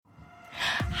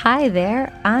Hi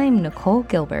there, I'm Nicole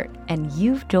Gilbert, and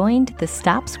you've joined the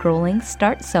Stop Scrolling,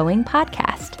 Start Sewing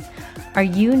podcast. Are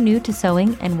you new to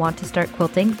sewing and want to start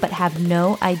quilting but have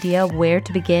no idea where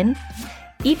to begin?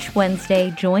 Each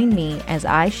Wednesday, join me as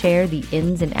I share the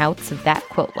ins and outs of that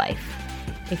quilt life.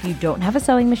 If you don't have a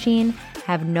sewing machine,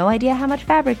 have no idea how much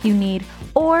fabric you need,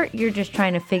 or you're just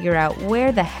trying to figure out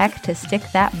where the heck to stick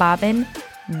that bobbin,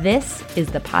 this is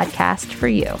the podcast for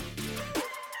you.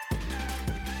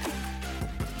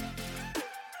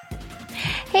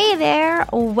 Hey there,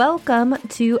 welcome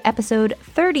to episode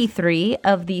 33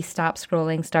 of the Stop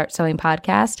Scrolling, Start Sewing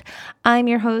podcast. I'm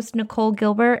your host, Nicole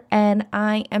Gilbert, and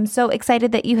I am so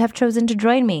excited that you have chosen to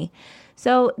join me.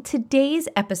 So today's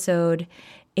episode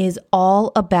is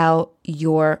all about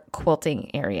your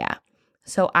quilting area.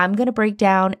 So I'm going to break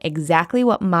down exactly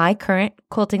what my current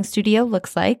quilting studio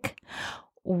looks like,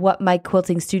 what my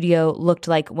quilting studio looked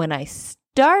like when I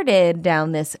started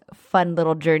down this fun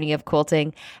little journey of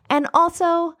quilting, and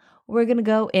also we're going to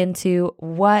go into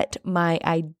what my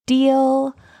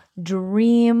ideal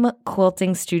dream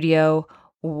quilting studio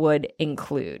would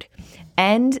include.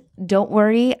 And don't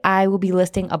worry, I will be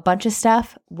listing a bunch of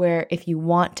stuff where if you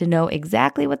want to know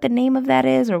exactly what the name of that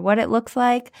is or what it looks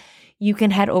like, you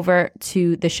can head over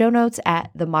to the show notes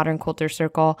at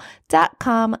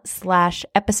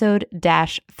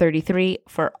themodernquiltercircle.com/episode-33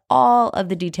 for all of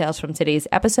the details from today's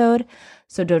episode.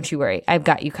 So don't you worry, I've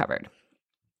got you covered.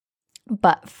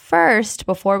 But first,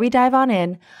 before we dive on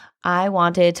in, I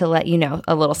wanted to let you know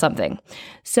a little something.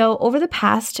 So over the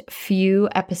past few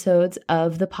episodes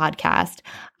of the podcast,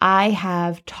 I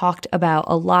have talked about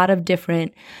a lot of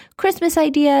different Christmas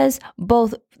ideas,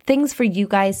 both things for you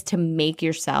guys to make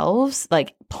yourselves,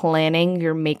 like planning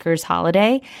your maker's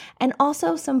holiday, and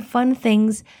also some fun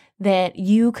things that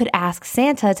you could ask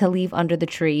Santa to leave under the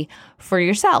tree for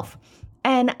yourself.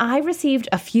 And I received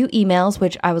a few emails,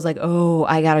 which I was like, oh,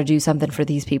 I got to do something for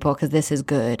these people because this is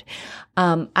good.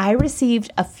 I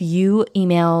received a few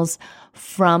emails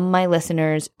from my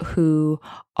listeners who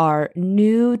are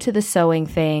new to the sewing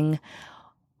thing,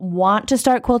 want to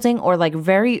start quilting, or like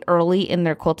very early in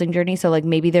their quilting journey. So like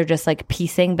maybe they're just like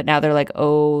piecing, but now they're like,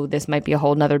 oh, this might be a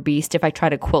whole nother beast if I try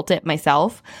to quilt it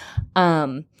myself.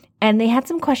 And they had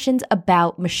some questions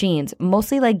about machines,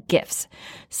 mostly like gifts.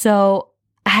 So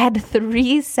I had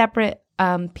 3 separate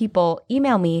people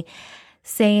email me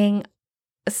saying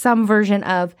some version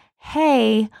of,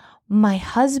 hey, my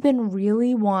husband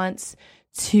really wants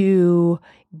to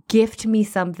gift me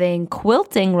something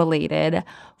quilting related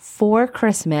for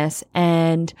Christmas,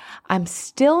 and I'm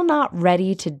still not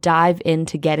ready to dive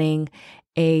into getting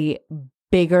a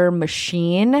bigger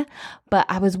machine, but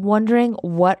I was wondering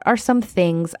what are some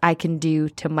things I can do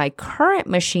to my current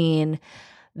machine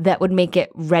that would make it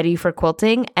ready for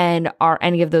quilting, and are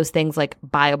any of those things like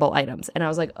buyable items? And I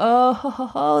was like,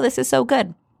 oh, this is so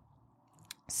good.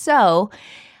 So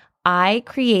I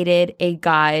created a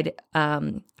guide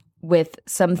with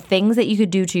some things that you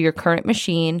could do to your current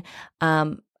machine.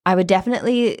 I would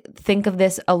definitely think of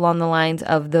this along the lines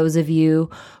of those of you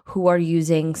who are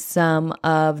using some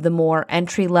of the more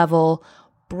entry-level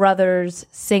Brothers,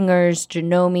 Singers,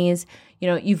 Janomis. You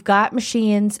know, you've got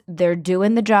machines, they're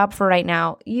doing the job for right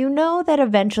now. You know that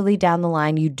eventually down the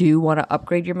line you do want to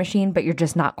upgrade your machine, but you're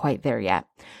just not quite there yet.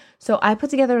 So I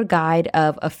put together a guide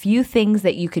of a few things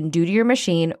that you can do to your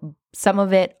machine. Some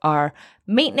of it are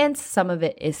maintenance, some of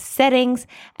it is settings,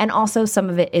 and also some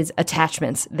of it is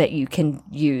attachments that you can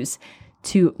use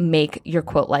to make your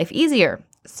quilt life easier.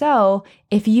 So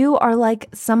if you are like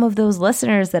some of those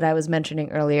listeners that I was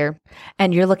mentioning earlier,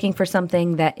 and you're looking for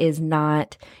something that is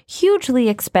not hugely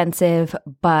expensive,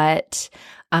 but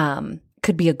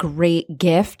could be a great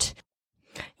gift,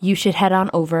 you should head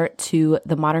on over to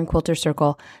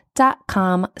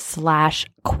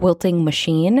themodernquiltercircle.com/quilting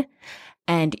machine,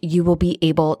 and you will be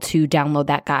able to download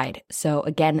that guide. So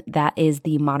again, that is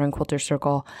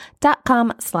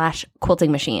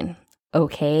themodernquiltercircle.com/quilting machine.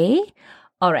 Okay.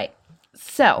 All right.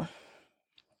 So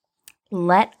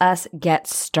let us get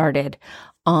started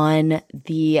on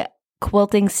the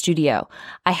quilting studio.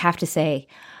 I have to say,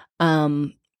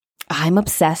 I'm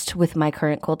obsessed with my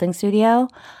current quilting studio.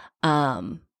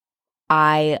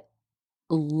 I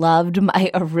loved my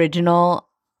original,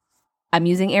 I'm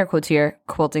using air quotes here,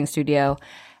 quilting studio,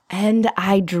 and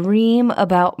I dream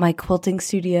about my quilting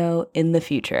studio in the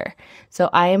future. So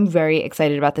I am very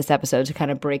excited about this episode to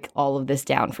kind of break all of this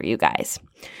down for you guys.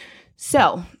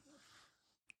 So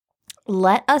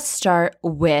let us start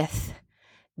with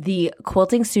the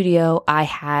quilting studio I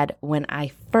had when I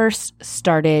first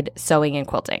started sewing and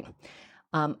quilting.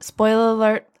 Spoiler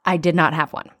alert, I did not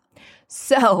have one.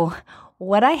 So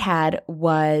what I had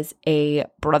was a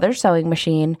Brother sewing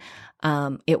machine.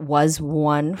 It was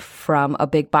one from a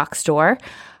big box store.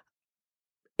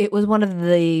 It was one of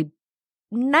the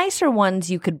nicer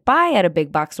ones you could buy at a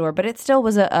big box store, but it still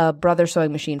was a Brother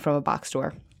sewing machine from a box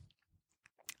store.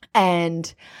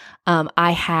 And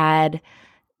I had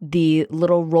the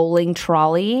little rolling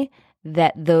trolley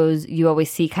that those you always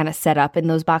see kind of set up in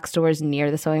those box stores near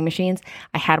the sewing machines.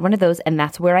 I had one of those, and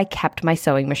that's where I kept my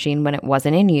sewing machine when it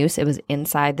wasn't in use. It was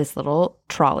inside this little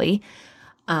trolley.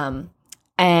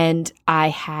 And I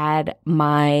had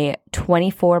my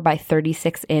 24 by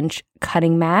 36 inch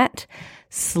cutting mat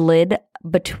slid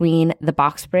between the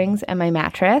box springs and my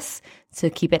mattress to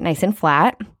keep it nice and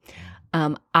flat.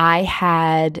 I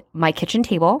had my kitchen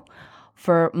table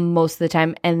for most of the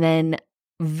time. And then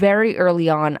very early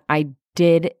on, I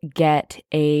did get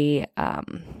a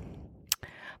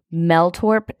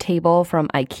Meltorp table from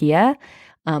IKEA.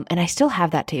 And I still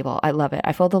have that table. I love it.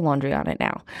 I fold the laundry on it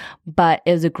now. But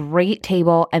it was a great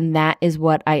table, and that is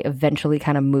what I eventually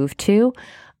kind of moved to.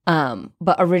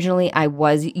 But originally, I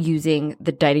was using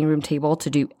the dining room table to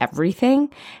do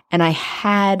everything. And I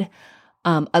had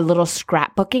a little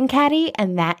scrapbooking caddy,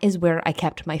 and that is where I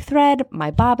kept my thread, my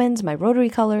bobbins, my rotary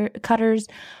cutters,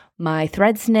 my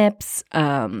thread snips,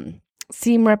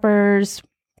 seam rippers.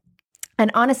 And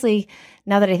honestly,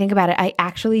 now that I think about it, I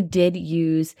actually did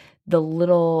use the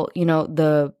little,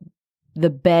 the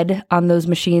bed on those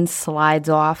machines slides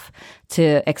off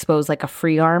to expose like a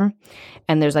free arm,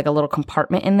 and there's like a little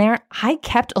compartment in there. I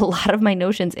kept a lot of my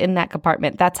notions in that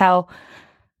compartment. That's how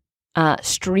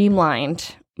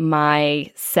streamlined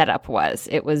my setup was.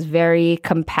 It was very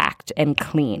compact and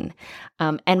clean.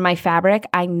 And my fabric,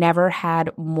 I never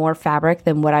had more fabric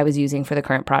than what I was using for the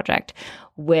current project,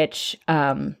 which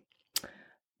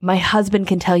my husband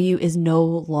can tell you is no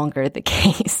longer the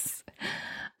case.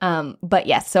 But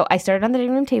yes, so I started on the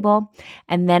dining room table,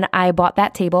 and then I bought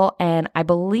that table, and I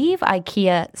believe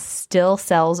IKEA still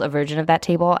sells a version of that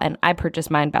table, and I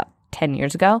purchased mine about 10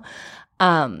 years ago.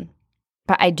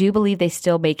 But I do believe they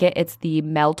still make it. It's the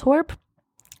Meltorp.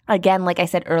 Again, like I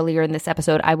said earlier in this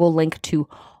episode, I will link to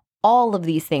all of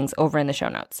these things over in the show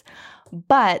notes.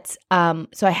 But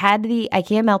so I had the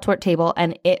IKEA Meltorp table,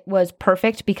 and it was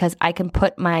perfect because I can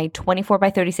put my 24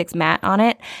 by 36 mat on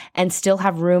it and still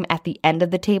have room at the end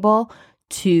of the table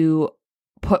to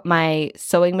put my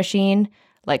sewing machine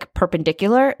like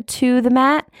perpendicular to the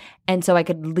mat. And so I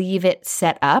could leave it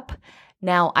set up.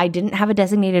 Now, I didn't have a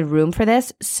designated room for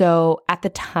this. So at the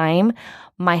time,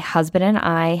 my husband and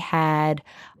I had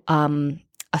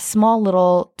a small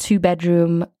little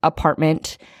 2-bedroom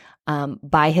apartment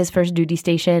by his first duty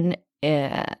station.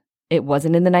 It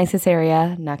wasn't in the nicest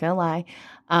area, not gonna lie.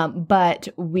 But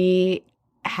we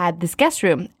had this guest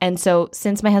room. And so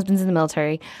since my husband's in the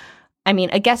military, I mean,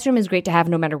 a guest room is great to have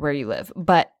no matter where you live,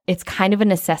 but it's kind of a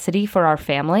necessity for our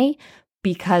family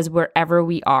because wherever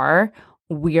we are,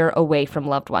 we're away from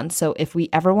loved ones. So if we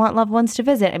ever want loved ones to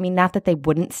visit, I mean, not that they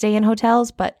wouldn't stay in hotels,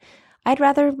 but I'd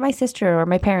rather my sister or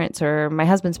my parents or my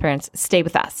husband's parents stay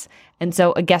with us. And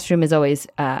so a guest room is always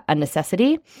a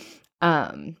necessity.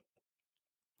 Funny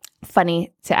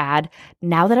to add,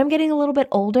 now that I'm getting a little bit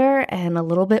older and a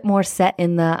little bit more set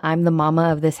in the I'm the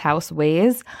mama of this house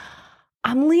ways,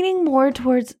 I'm leaning more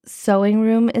towards sewing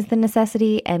room is the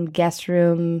necessity and guest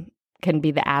room can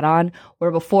be the add-on, where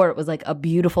before it was like a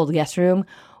beautiful guest room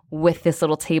with this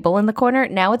little table in the corner.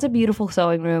 Now it's a beautiful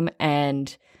sewing room,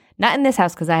 and not in this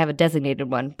house because I have a designated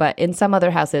one, but in some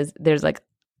other houses, there's like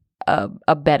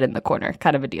a bed in the corner,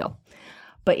 kind of a deal.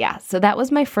 But yeah, so that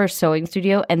was my first sewing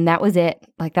studio, and that was it.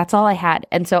 Like, that's all I had.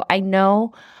 And so I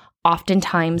know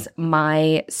oftentimes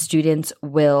my students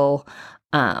will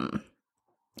kind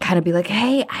of be like,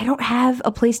 hey, I don't have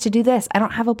a place to do this. I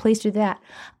don't have a place to do that.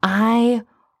 I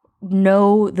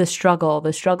know the struggle.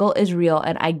 The struggle is real,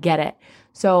 and I get it.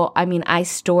 So, I mean, I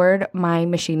stored my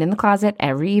machine in the closet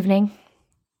every evening.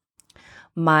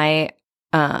 My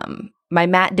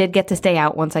mat did get to stay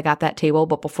out once I got that table,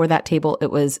 but before that table,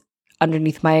 it was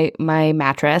underneath my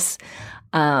mattress.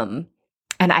 And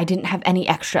I didn't have any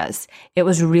extras. It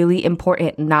was really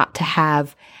important not to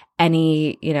have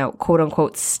any, quote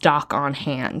unquote, stock on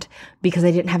hand because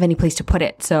I didn't have any place to put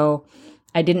it. So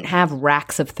I didn't have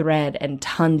racks of thread and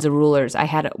tons of rulers. I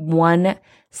had one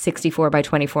 64 by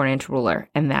 24 inch ruler,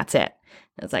 and that's it.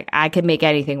 It's like, I can make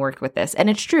anything work with this. And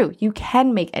it's true. You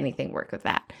can make anything work with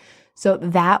that. So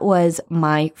that was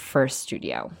my first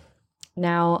studio.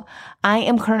 Now, I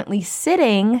am currently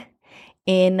sitting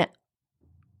in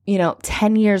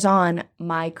 10 years on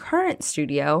my current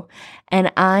studio,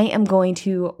 and I am going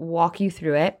to walk you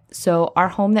through it. So our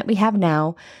home that we have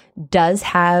now does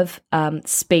have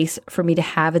space for me to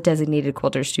have a designated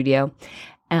quilter studio,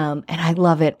 and I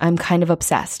love it. I'm kind of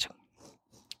obsessed.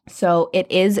 So it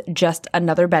is just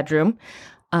another bedroom.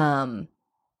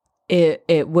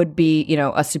 It would be,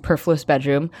 a superfluous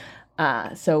bedroom.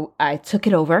 So I took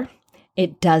it over.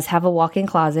 It does have a walk-in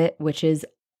closet, which is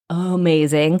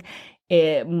amazing.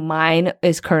 Mine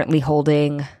is currently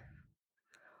holding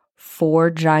 4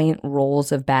 giant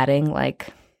rolls of batting,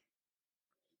 like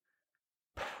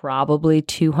probably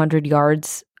 200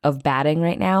 yards of batting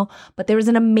right now. But there was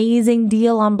an amazing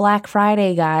deal on Black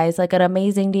Friday, guys, like an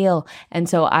amazing deal. And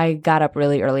so I got up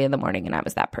really early in the morning and I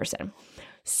was that person.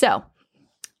 So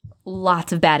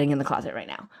lots of batting in the closet right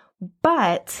now.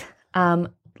 But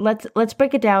let's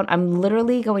break it down. I'm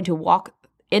literally going to walk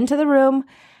into the room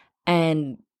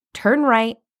and turn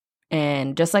right,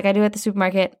 and just like I do at the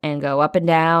supermarket, and go up and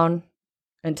down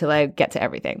until I get to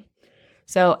everything.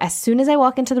 So as soon as I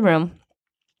walk into the room,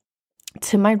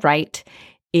 to my right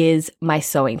is my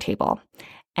sewing table.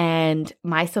 And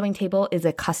my sewing table is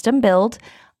a custom build,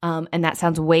 and that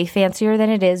sounds way fancier than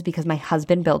it is because my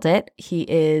husband built it. He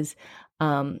is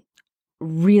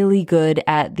really good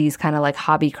at these kind of like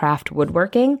hobby craft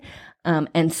woodworking.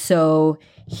 And so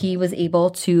he was able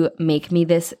to make me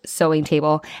this sewing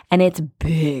table, and it's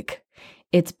big.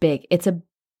 It's big. It's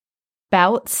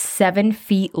about 7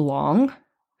 feet long.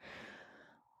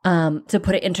 To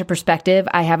put it into perspective,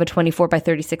 I have a 24 by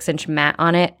 36 inch mat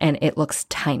on it, and it looks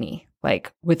tiny,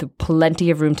 like with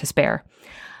plenty of room to spare.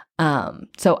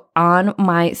 So on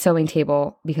my sewing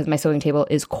table, because my sewing table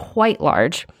is quite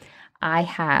large, I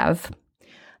have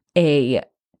a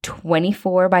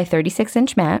 24 by 36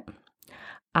 inch mat.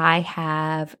 I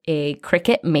have a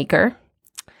Cricut maker.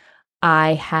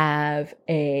 I have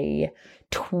a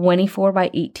 24 by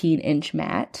 18 inch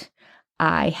mat.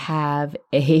 I have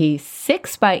a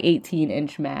 6 by 18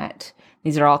 inch mat.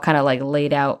 These are all kind of like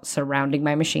laid out surrounding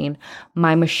my machine.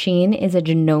 My machine is a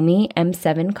Janome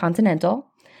M7 Continental,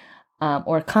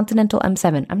 or Continental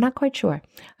M7. I'm not quite sure.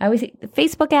 I always see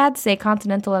Facebook ads say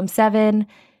Continental M7.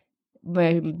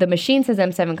 The machine says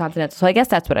M7 Continental, so I guess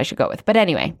that's what I should go with. But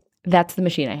anyway, that's the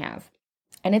machine I have.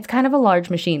 And it's kind of a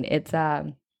large machine. It's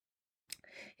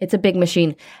a big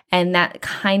machine, and that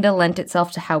kind of lent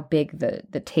itself to how big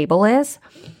the table is.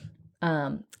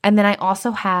 And then I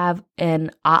also have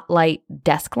an OttLite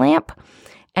desk lamp,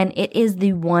 and it is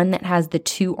the one that has the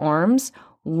 2 arms.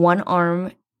 One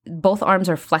arm, both arms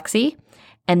are flexi,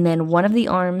 and then one of the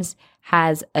arms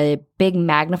has a big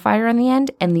magnifier on the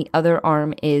end, and the other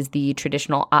arm is the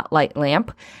traditional OttLite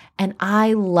lamp. And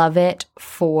I love it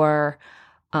for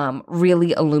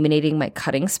really illuminating my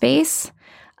cutting space.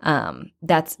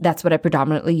 That's what I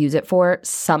predominantly use it for.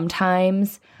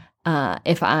 Sometimes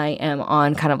if I am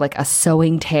on kind of like a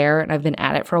sewing tear and I've been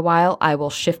at it for a while, I will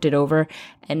shift it over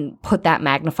and put that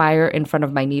magnifier in front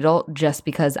of my needle, just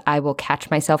because I will catch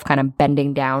myself kind of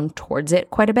bending down towards it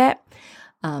quite a bit.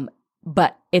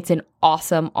 But it's an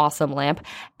awesome, awesome lamp.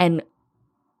 And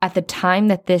at the time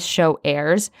that this show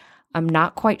airs, I'm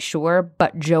not quite sure,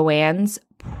 but Joann's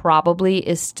probably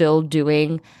is still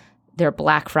doing their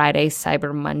Black Friday,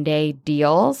 Cyber Monday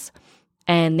deals,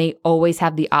 and they always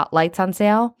have the OttLites on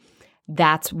sale.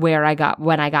 That's where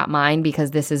when I got mine, because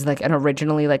this is like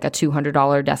originally like a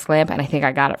 $200 desk lamp, and I think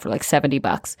I got it for like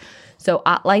 $70. So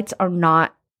OttLites are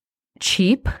not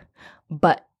cheap,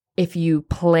 but if you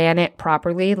plan it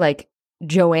properly, like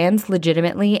Joann's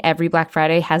legitimately every Black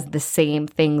Friday has the same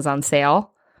things on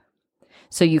sale.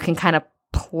 So you can kind of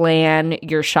plan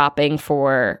your shopping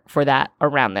for that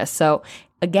around this. So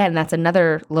again, that's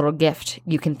another little gift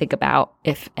you can think about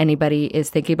if anybody is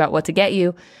thinking about what to get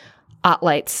you.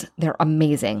 OttLites, they're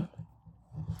amazing.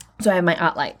 So I have my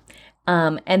OttLite.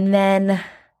 And then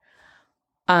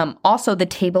also the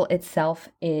table itself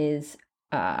is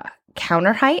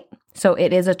counter height. So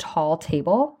it is a tall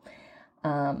table.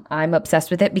 I'm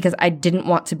obsessed with it because I didn't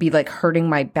want to be like hurting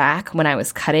my back when I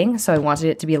was cutting. So I wanted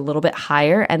it to be a little bit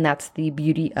higher. And that's the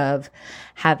beauty of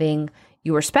having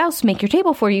your spouse make your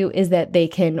table for you, is that they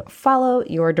can follow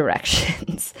your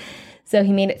directions. So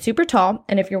he made it super tall.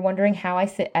 And if you're wondering how I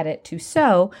sit at it to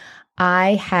sew,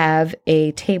 I have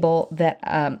a table that,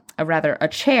 a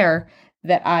chair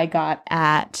that I got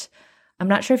at, I'm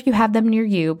not sure if you have them near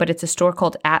you, but it's a store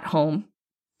called At Home.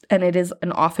 And it is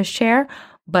an office chair,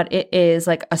 but it is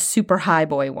like a super high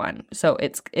boy one. So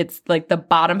it's like the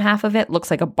bottom half of it looks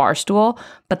like a bar stool,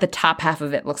 but the top half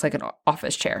of it looks like an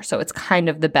office chair. So it's kind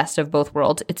of the best of both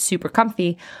worlds. It's super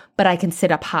comfy, but I can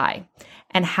sit up high.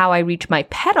 And how I reach my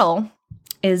pedal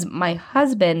is my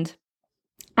husband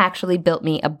actually built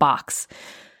me a box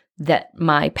that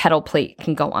my pedal plate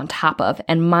can go on top of.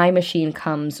 And my machine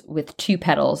comes with 2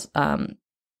 pedals,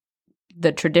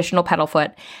 the traditional pedal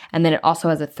foot, and then it also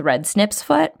has a thread snips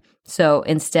foot. So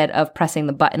instead of pressing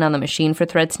the button on the machine for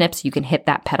thread snips, you can hit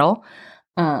that pedal.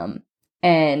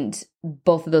 And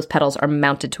both of those pedals are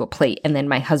mounted to a plate. And then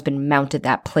my husband mounted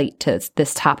that plate to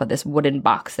this top of this wooden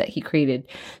box that he created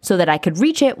so that I could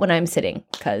reach it when I'm sitting,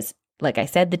 because like I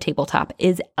said, the tabletop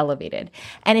is elevated.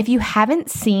 And if you haven't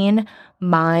seen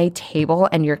my table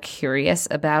and you're curious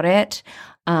about it,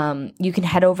 you can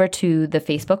head over to the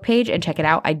Facebook page and check it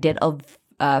out. I did a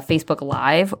Facebook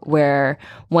Live where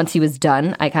once he was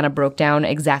done, I kind of broke down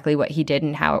exactly what he did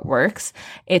and how it works.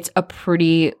 It's a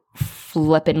pretty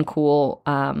flippin' cool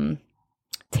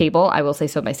table. I will say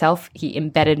so myself. He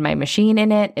embedded my machine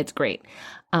in it. It's great.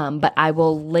 But I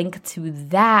will link to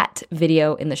that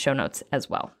video in the show notes as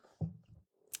well.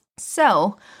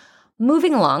 So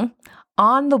moving along,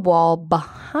 on the wall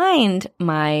behind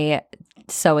my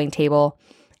sewing table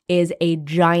is a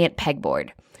giant pegboard.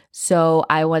 So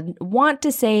I would want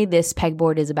to say this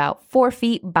pegboard is about 4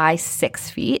 feet by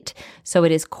 6 feet. So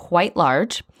it is quite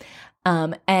large.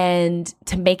 And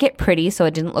to make it pretty, so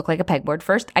it didn't look like a pegboard,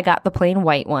 first I got the plain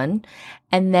white one.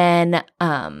 And then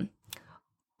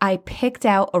I picked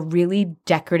out a really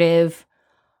decorative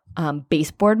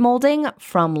baseboard molding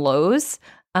from Lowe's.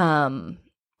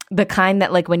 The kind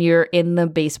that like when you're in the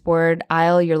baseboard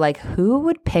aisle, you're like, who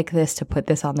would pick this to put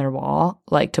this on their wall?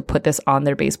 Like to put this on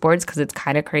their baseboards, because it's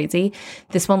kind of crazy.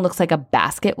 This one looks like a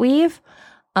basket weave.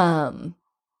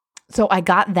 So I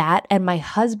got that, and my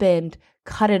husband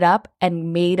cut it up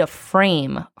and made a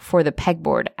frame for the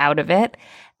pegboard out of it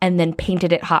and then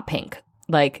painted it hot pink.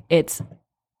 Like it's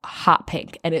hot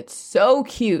pink and it's so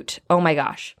cute. Oh my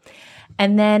gosh.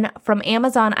 And then from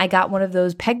Amazon, I got one of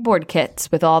those pegboard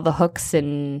kits with all the hooks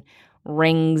and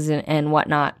rings and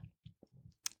whatnot.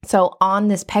 So on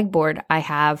this pegboard, I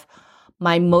have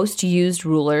my most used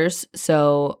rulers.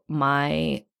 So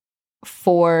my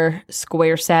 4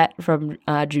 square set from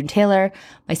June Taylor,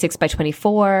 my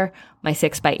 6x24, my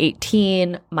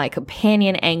 6x18, my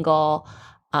companion angle,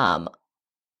 my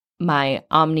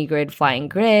OmniGrid flying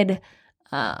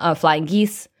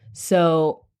geese.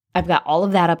 So I've got all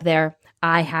of that up there.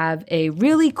 I have a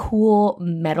really cool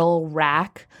metal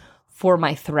rack for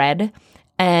my thread,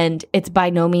 and it's by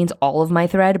no means all of my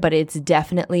thread, but it's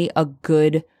definitely a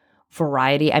good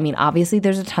variety. I mean, obviously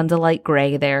there's a tons of light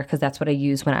gray there because that's what I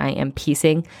use when I am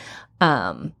piecing.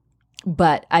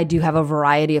 But I do have a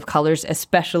variety of colors,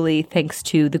 especially thanks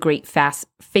to the great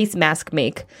face mask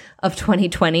make of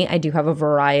 2020. I do have a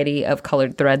variety of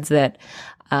colored threads that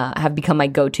have become my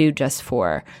go-to just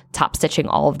for top stitching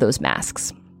all of those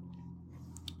masks.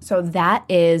 So that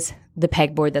is the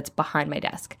pegboard that's behind my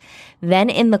desk. Then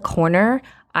in the corner,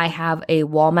 I have a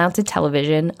wall-mounted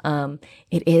television.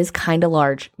 It is kind of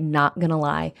large, not gonna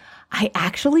lie. I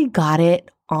actually got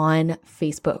it on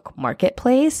Facebook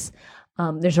Marketplace.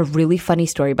 There's a really funny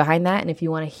story behind that, and if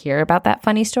you want to hear about that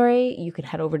funny story, you can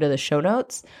head over to the show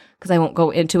notes, because I won't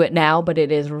go into it now, but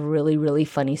it is a really, really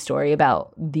funny story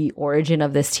about the origin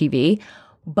of this TV.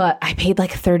 But I paid like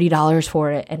 $30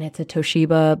 for it, and it's a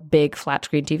Toshiba big flat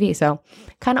screen TV, so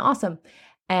kind of awesome.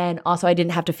 And also I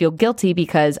didn't have to feel guilty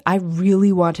because I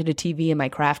really wanted a TV in my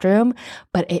craft room,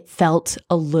 but it felt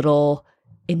a little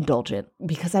indulgent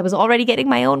because I was already getting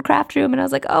my own craft room, and I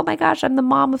was like, oh my gosh, I'm the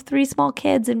mom of 3 small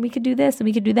kids and we could do this and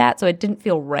we could do that. So it didn't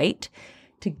feel right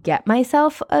to get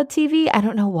myself a TV. I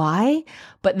don't know why,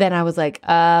 but then I was like,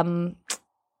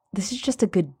 this is just a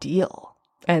good deal.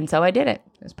 And so I did it.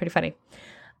 It was pretty funny.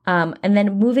 And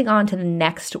then moving on to the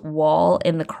next wall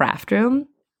in the craft room,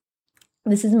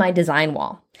 this is my design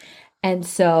wall. And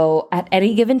so at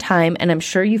any given time, and I'm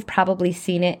sure you've probably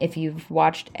seen it if you've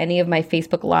watched any of my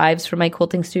Facebook Lives from my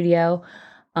quilting studio,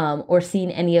 or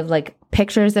seen any of like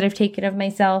pictures that I've taken of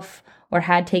myself or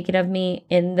had taken of me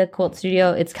in the quilt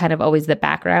studio, it's kind of always the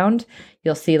background.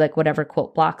 You'll see like whatever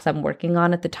quilt blocks I'm working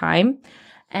on at the time.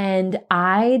 And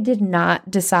I did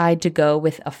not decide to go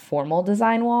with a formal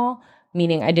design wall,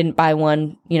 meaning I didn't buy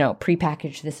one,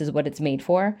 prepackaged, this is what it's made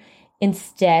for.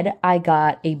 Instead, I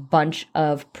got a bunch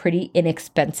of pretty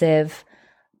inexpensive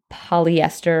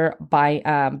polyester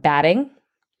batting,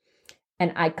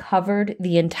 and I covered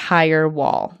the entire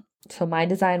wall. So my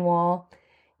design wall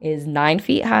is 9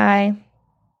 feet high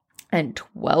and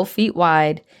 12 feet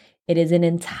wide. It is an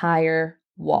entire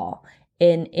wall,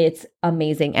 and it's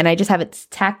amazing. And I just have it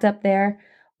tacked up there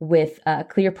with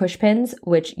clear push pins,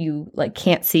 which you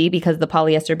can't see because the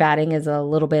polyester batting is a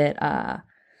little bit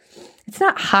it's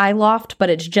not high loft, but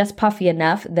it's just puffy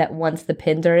enough that once the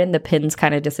pins are in, the pins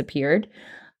kind of disappeared.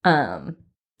 And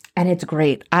it's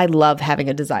great. I love having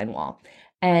a design wall.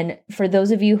 And for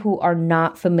those of you who are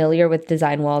not familiar with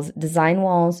design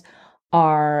walls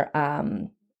are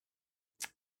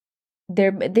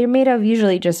they're made of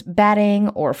usually just batting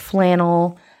or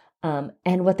flannel.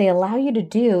 And what they allow you to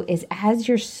do is as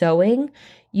you're sewing,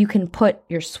 you can put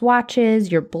your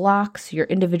swatches, your blocks, your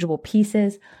individual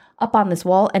pieces up on this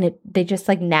wall, and they just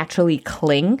like naturally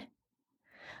cling.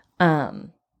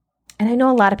 And I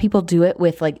know a lot of people do it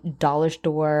with like dollar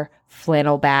store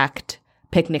flannel backed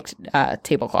picnic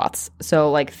tablecloths.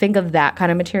 So like think of that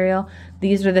kind of material.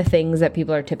 These are the things that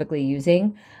people are typically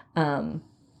using. And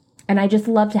I just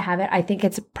love to have it. I think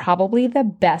it's probably the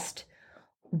best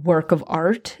work of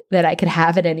art that I could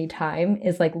have at any time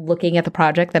is like looking at the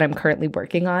project that I'm currently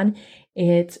working on.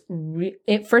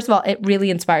 First of all, it really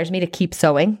inspires me to keep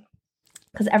sewing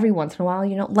because every once in a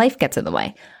while, life gets in the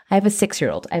way. I have a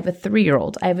 6-year-old, I have a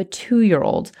 3-year-old, I have a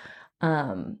 2-year-old.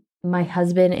 My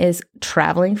husband is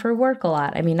traveling for work a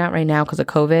lot. I mean, not right now because of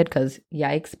COVID, because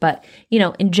yikes, but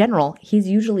in general, he's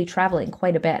usually traveling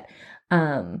quite a bit.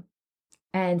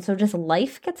 And so just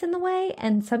life gets in the way.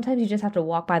 And sometimes you just have to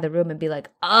walk by the room and be like,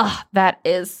 oh, that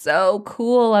is so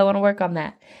cool. I want to work on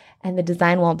that. And the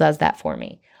design wall does that for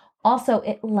me. Also,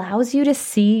 it allows you to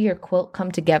see your quilt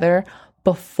come together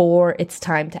before it's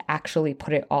time to actually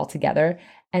put it all together.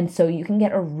 And so you can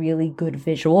get a really good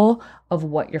visual of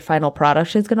what your final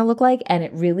product is going to look like. And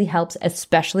it really helps,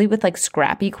 especially with like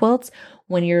scrappy quilts,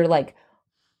 when you're like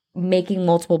making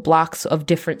multiple blocks of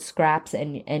different scraps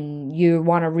and you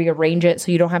want to rearrange it so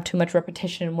you don't have too much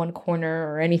repetition in one corner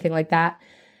or anything like that.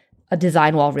 A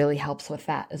design wall really helps with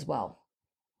that as well.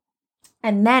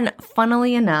 And then,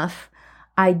 funnily enough,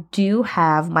 I do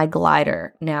have my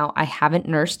glider. Now, I haven't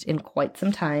nursed in quite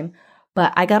some time,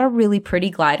 but I got a really pretty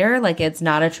glider. Like, it's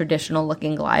not a traditional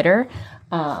looking glider.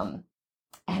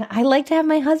 And I like to have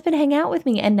my husband hang out with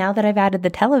me. And now that I've added the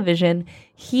television,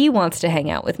 he wants to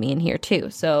hang out with me in here too.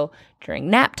 So during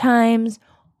nap times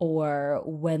or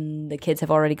when the kids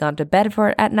have already gone to bed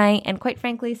at night, and quite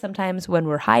frankly, sometimes when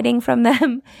we're hiding from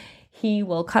them, he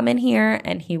will come in here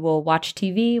and he will watch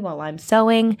TV while I'm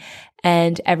sewing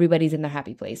and everybody's in their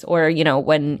happy place. Or,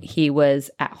 when he was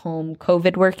at home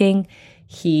COVID working,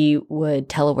 he would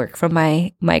telework from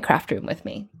my craft room with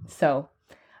me. So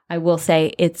I will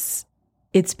say it's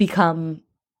become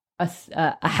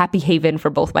a happy haven for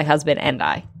both my husband and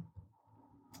I.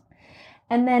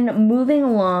 And then moving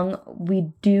along,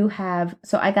 we do have,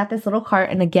 so I got this little cart,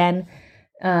 and again,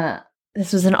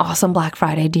 this was an awesome Black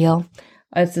Friday deal.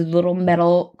 It's a little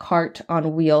metal cart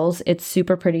on wheels. It's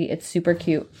super pretty. It's super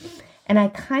cute. And I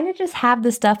kind of just have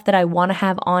the stuff that I want to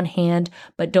have on hand,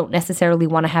 but don't necessarily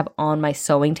want to have on my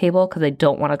sewing table because I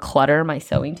don't want to clutter my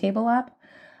sewing table up.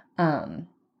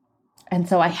 And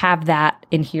so I have that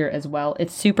in here as well.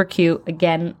 It's super cute.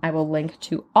 Again, I will link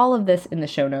to all of this in the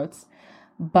show notes,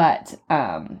 but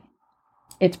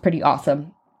it's pretty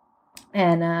awesome.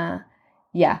 And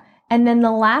yeah. And then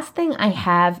the last thing I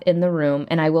have in the room,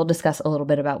 and I will discuss a little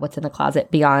bit about what's in the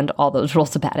closet beyond all those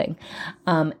rolls of batting,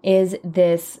 is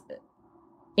this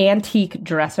antique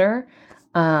dresser.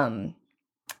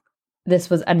 This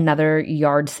was another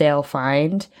yard sale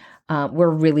find. We're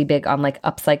really big on like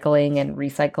upcycling and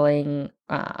recycling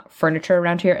furniture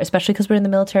around here, especially because we're in the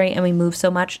military and we move so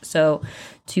much. So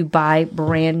to buy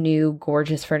brand new,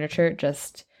 gorgeous furniture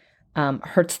just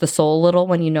hurts the soul a little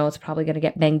when it's probably going to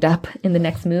get banged up in the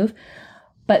next move.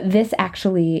 But this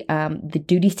actually, the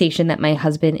duty station that my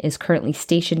husband is currently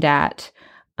stationed at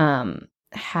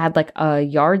had like a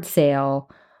yard sale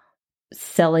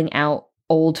selling out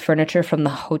old furniture from the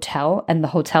hotel. And the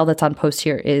hotel that's on post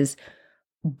here is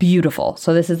beautiful.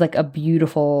 So this is like a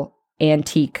beautiful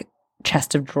antique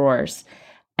chest of drawers.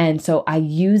 And so I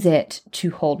use it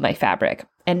to hold my fabric.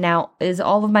 And now, is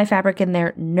all of my fabric in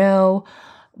there? No,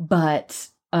 but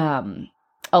a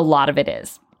lot of it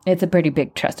is. It's a pretty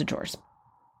big chest of drawers.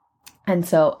 And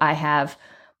so I have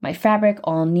my fabric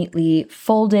all neatly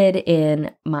folded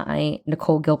in my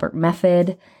Nicole Gilbert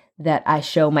method that I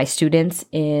show my students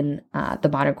in the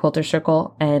Modern Quilter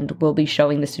Circle, and will be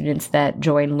showing the students that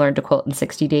join Learn to Quilt in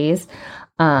 60 days.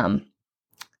 And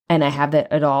I have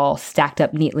it all stacked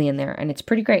up neatly in there, and it's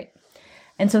pretty great.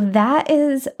 And so that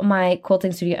is my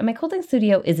quilting studio. And my quilting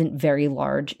studio isn't very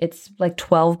large. It's like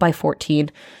 12 by 14.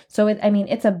 So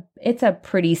it's a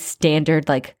pretty standard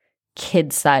like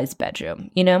kid-sized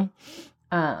bedroom,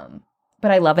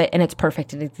 but I love it and it's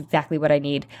perfect and it's exactly what I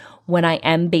need. When I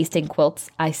am basting quilts,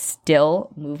 I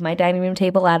still move my dining room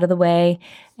table out of the way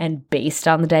and baste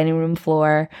on the dining room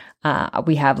floor.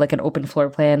 We have like an open floor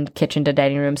plan, kitchen to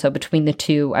dining room. So between the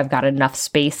two, I've got enough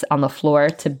space on the floor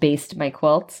to baste my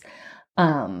quilts.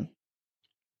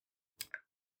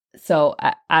 So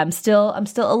I'm still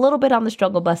a little bit on the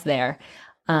struggle bus there.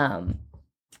 And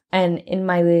in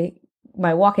my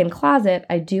walk-in closet,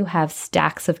 I do have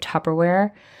stacks of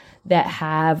Tupperware that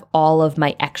have all of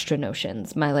my extra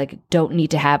notions. My like don't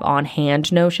need to have on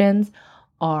hand notions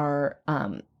are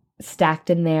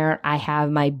stacked in there. I have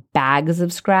my bags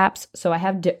of scraps. So I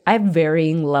have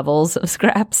varying levels of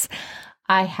scraps.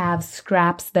 I have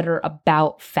scraps that are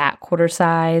about fat quarter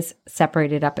size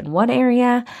separated up in one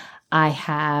area. I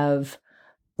have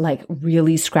like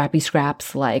really scrappy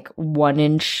scraps, like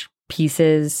 1-inch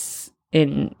pieces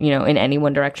in any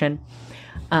one direction.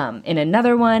 In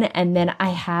another one, and then I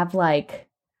have like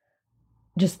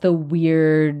just the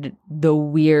weird,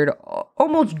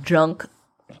 almost junk,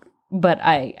 but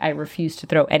I refuse to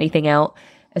throw anything out,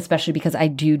 especially because I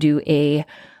do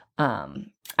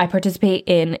I participate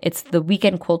in, it's the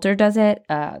Weekend Quilter does it,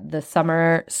 the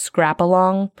summer scrap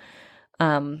along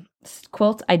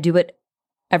quilt. I do it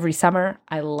every summer.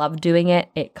 I love doing it.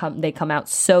 They come out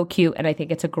so cute, and I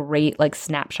think it's a great like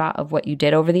snapshot of what you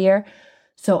did over the year.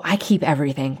 So I keep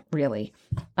everything really.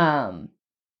 And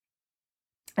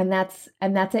that's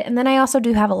it. And then I also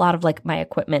do have a lot of like my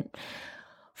equipment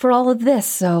for all of this.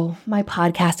 So my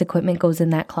podcast equipment goes in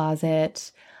that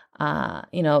closet.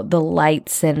 The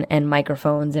lights and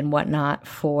microphones and whatnot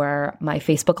for my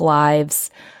Facebook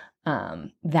Lives.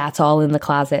 That's all in the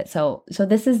closet. So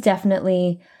this is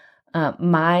definitely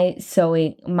my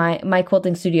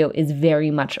quilting studio is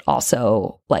very much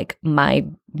also like my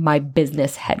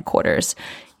business headquarters.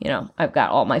 I've got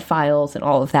all my files and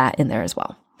all of that in there as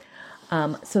well.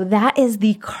 So that is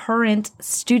the current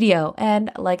studio.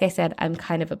 And like I said, I'm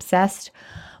kind of obsessed,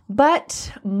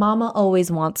 but mama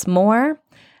always wants more.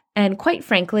 And quite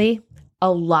frankly,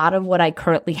 a lot of what I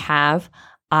currently have,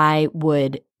 I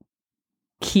would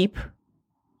keep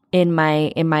in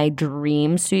my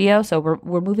dream studio. So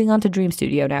we're moving on to dream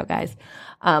studio now, guys.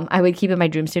 I would keep in my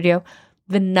dream studio.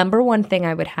 The number one thing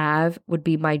I would have would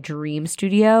be my dream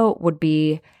studio would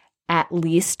be at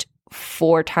least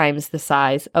 4 times the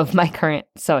size of my current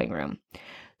sewing room.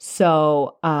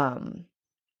 So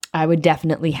I would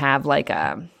definitely have like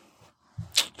a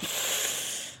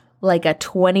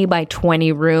 20 by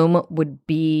 20 room would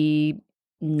be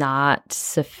not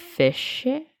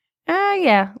sufficient.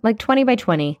 Like 20 by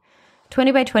 20.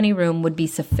 20 by 20 room would be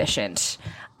sufficient.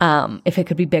 If it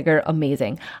could be bigger,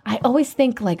 amazing. I always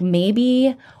think like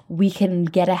maybe we can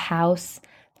get a house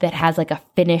that has like a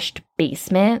finished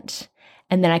basement,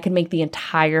 and then I could make the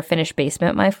entire finished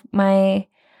basement my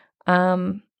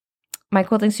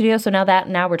quilting studio. So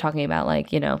now we're talking about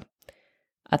like,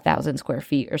 1,000 square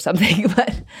feet or something,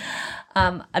 but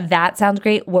that sounds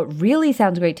great. What really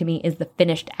sounds great to me is the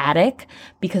finished attic,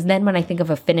 because then when I think of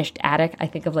a finished attic, I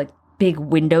think of like big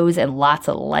windows and lots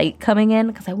of light coming in,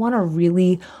 because I want a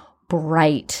really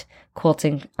bright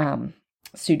quilting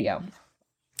studio.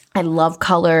 I love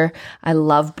color. I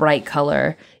love bright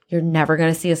color. You're never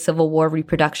going to see a Civil War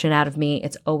reproduction out of me.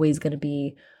 It's always going to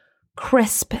be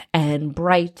crisp and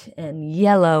bright and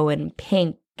yellow and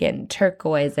pink and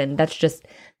turquoise, and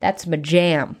that's my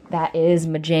jam. That is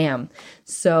my jam.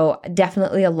 So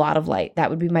definitely a lot of light. That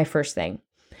would be my first thing.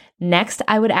 Next,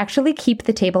 I would actually keep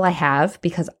the table I have,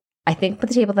 because I think the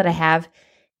table that I have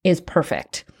is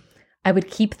perfect. I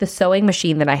would keep the sewing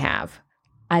machine that I have.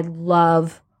 I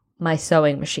love my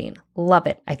sewing machine. Love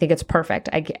it. I think it's perfect.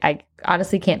 I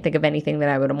honestly can't think of anything that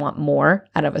I would want more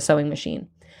out of a sewing machine.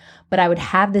 But I would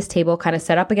have this table kind of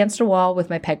set up against a wall with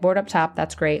my pegboard up top.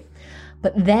 That's great.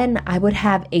 But then I would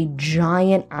have a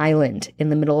giant island in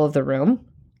the middle of the room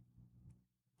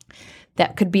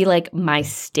that could be like my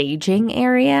staging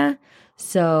area.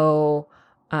 So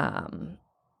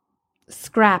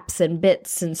scraps and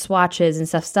bits and swatches and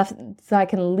stuff so I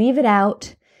can leave it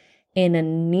out in a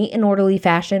neat and orderly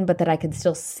fashion, but that I can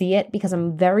still see it, because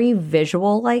I'm very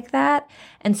visual like that.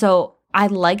 And so I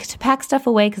like to pack stuff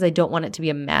away because I don't want it to be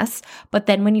a mess. But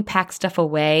then when you pack stuff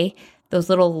away, those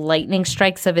little lightning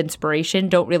strikes of inspiration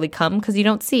don't really come because you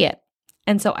don't see it.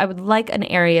 And so I would like an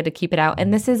area to keep it out.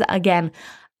 And this is, again,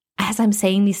 as I'm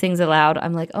saying these things aloud,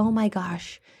 I'm like, oh my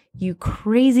gosh, you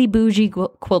crazy bougie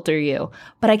quilter you.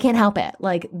 But I can't help it.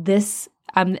 Like this,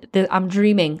 I'm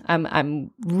dreaming.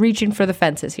 I'm reaching for the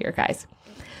fences here, guys.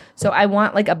 So I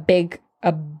want like a big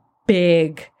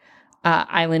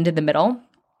island in the middle.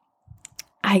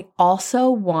 I also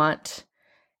want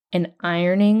an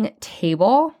ironing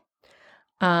table,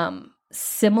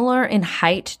 similar in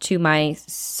height to my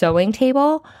sewing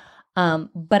table,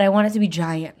 but I want it to be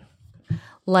giant,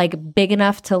 like big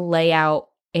enough to lay out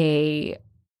a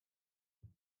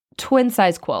twin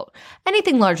size quilt.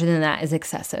 Anything larger than that is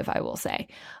excessive, I will say.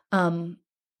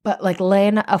 But like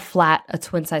laying a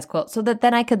twin size quilt so that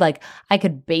then I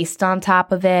could baste on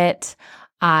top of it.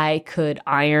 I could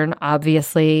iron,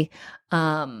 obviously.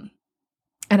 And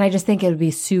I just think it would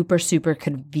be super, super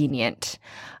convenient.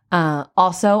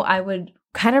 Also, I would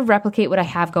kind of replicate what I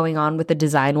have going on with the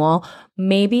design wall.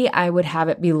 Maybe I would have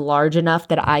it be large enough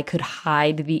that I could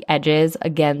hide the edges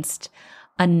against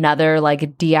another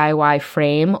like DIY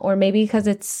frame, or maybe because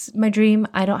it's my dream,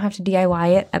 I don't have to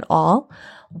DIY it at all,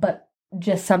 but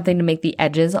just something to make the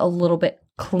edges a little bit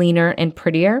cleaner and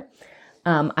prettier.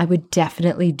 I would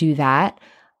definitely do that.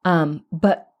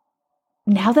 But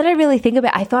now that I really think of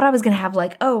it, I thought I was going to have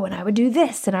like, and I would do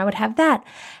this and I would have that.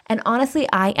 And honestly,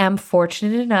 I am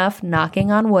fortunate enough,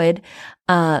 knocking on wood,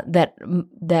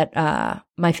 that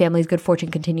my family's good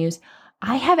fortune continues.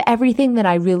 I have everything that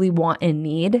I really want and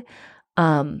need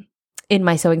in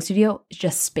my sewing studio. It's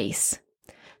just space.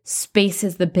 Space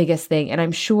is the biggest thing. And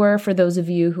I'm sure for those of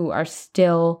you who are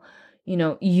still,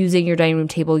 using your dining room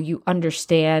table, you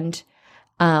understand.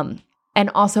 And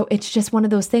also, it's just one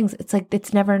of those things. It's like,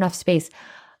 it's never enough space.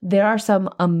 There are some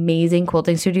amazing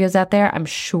quilting studios out there. I'm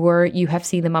sure you have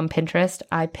seen them on Pinterest.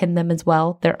 I pin them as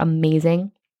well. They're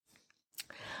amazing.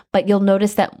 But you'll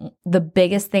notice that the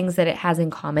biggest things that it has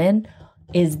in common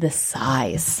is the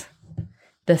size.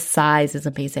 The size is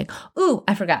amazing. Ooh,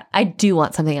 I forgot. I do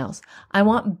want something else. I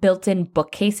want built-in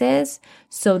bookcases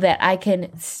so that I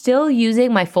can still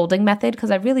using my folding method,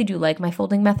 because I really do like my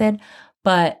folding method,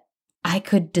 but I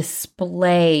could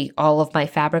display all of my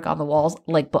fabric on the walls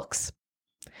like books.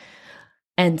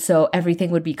 And so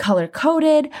everything would be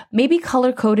color-coded, maybe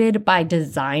color-coded by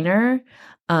designer,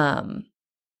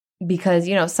 because,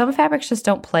 some fabrics just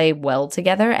don't play well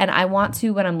together. And I want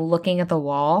to, when I'm looking at the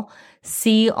wall,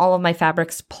 see all of my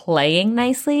fabrics playing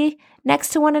nicely next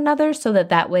to one another, so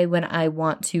that way when I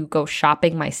want to go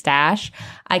shopping my stash,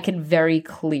 I can very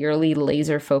clearly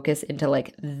laser focus into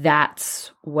like,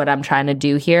 that's what I'm trying to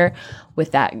do here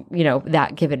with that,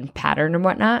 that given pattern and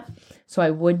whatnot. So I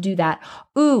would do that.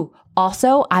 Ooh,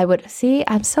 also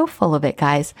I'm so full of it,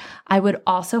 guys. I would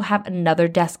also have another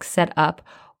desk set up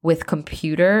with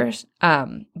computers,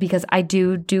 because I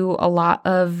do a lot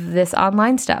of this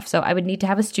online stuff. So I would need to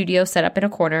have a studio set up in a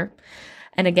corner.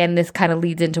 And again, this kind of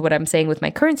leads into what I'm saying with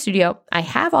my current studio. I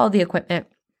have all the equipment,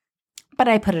 but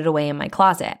I put it away in my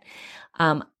closet.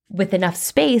 With enough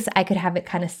space, I could have it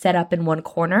kind of set up in one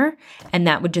corner, and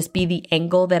that would just be the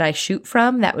angle that I shoot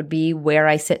from. That would be where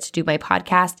I sit to do my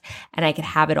podcast, and I could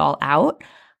have it all out.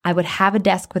 I would have a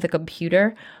desk with a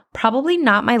computer, probably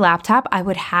not my laptop. I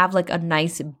would have like a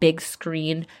nice big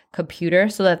screen computer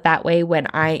so that way when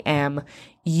I am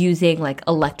using like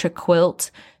electric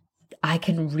quilt, I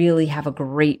can really have a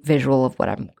great visual of what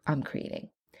I'm creating.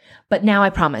 But now I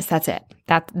promise that's it.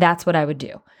 That's what I would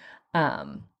do.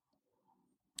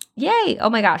 Yay. Oh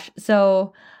my gosh.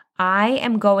 So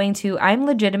I'm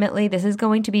legitimately, this is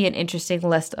going to be an interesting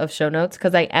list of show notes,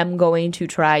 because I am going to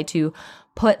try to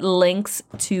put links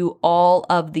to all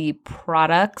of the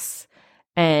products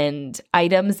and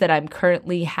items that I'm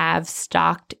currently have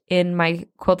stocked in my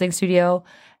quilting studio,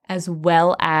 as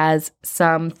well as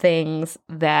some things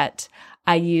that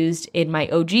I used in my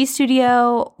OG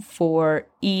studio for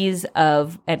ease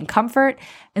of and comfort,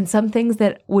 and some things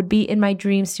that would be in my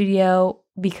dream studio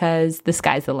because the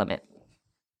sky's the limit.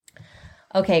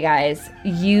 Okay, guys,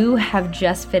 you have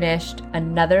just finished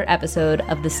another episode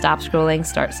of the Stop Scrolling,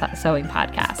 Start Sewing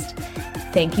podcast.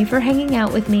 Thank you for hanging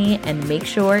out with me, and make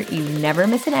sure you never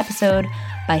miss an episode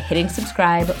by hitting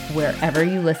subscribe wherever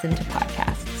you listen to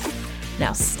podcasts.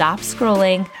 Now stop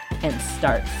scrolling and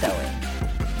start sewing.